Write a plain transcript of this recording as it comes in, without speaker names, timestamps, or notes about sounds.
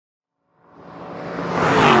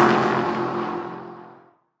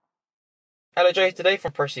Hello Joe, today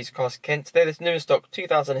from Precious Cars Kent. Today this new stock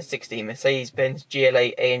 2016 Mercedes-Benz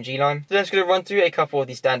GLA AMG line. Today I'm just going to run through a couple of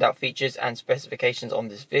the standout features and specifications on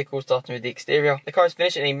this vehicle, starting with the exterior. The car is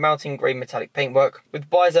finished in a mountain grey metallic paintwork with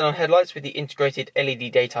bi-xenon headlights with the integrated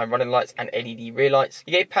LED daytime running lights and LED rear lights.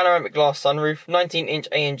 You get panoramic glass sunroof, 19-inch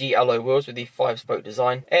AMG alloy wheels with the 5-spoke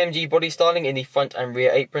design, AMG body styling in the front and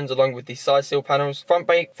rear aprons along with the side sill panels, front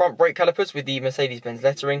brake calipers with the Mercedes-Benz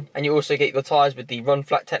lettering, and you also get your tyres with the run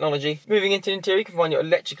flat technology. Moving into the interior, you can find your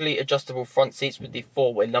electrically adjustable front seats with the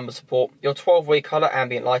 4-way number support, your 12-way colour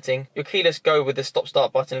ambient lighting, your keyless go with the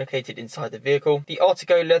stop-start button located inside the vehicle, the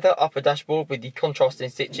Artico leather upper dashboard with the contrasting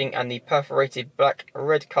stitching and the perforated black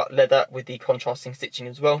red cut leather with the contrasting stitching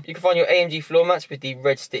as well. You can find your AMG floor mats with the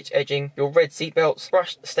red stitch edging, your red seat belts,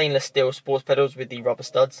 brushed stainless steel sports pedals with the rubber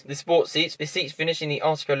studs, the sports seats, finish in the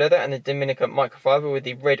Artico leather and the Dominican microfiber with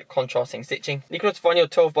the red contrasting stitching. You can also find your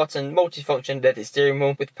 12-button multifunction leather steering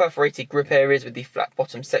wheel with perforated grip areas with the flat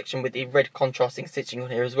bottom section with the red contrasting stitching on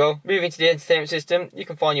here as well. Moving to the entertainment system, you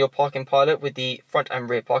can find your parking pilot with the front and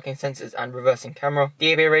rear parking sensors and reversing camera,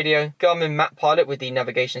 the DAB radio, Garmin map pilot with the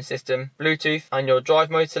navigation system, Bluetooth, and your drive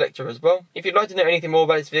mode selector as well. If you'd like to know anything more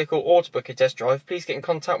about this vehicle or to book a test drive, please get in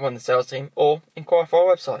contact with one of the sales team or inquire for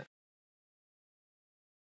our website.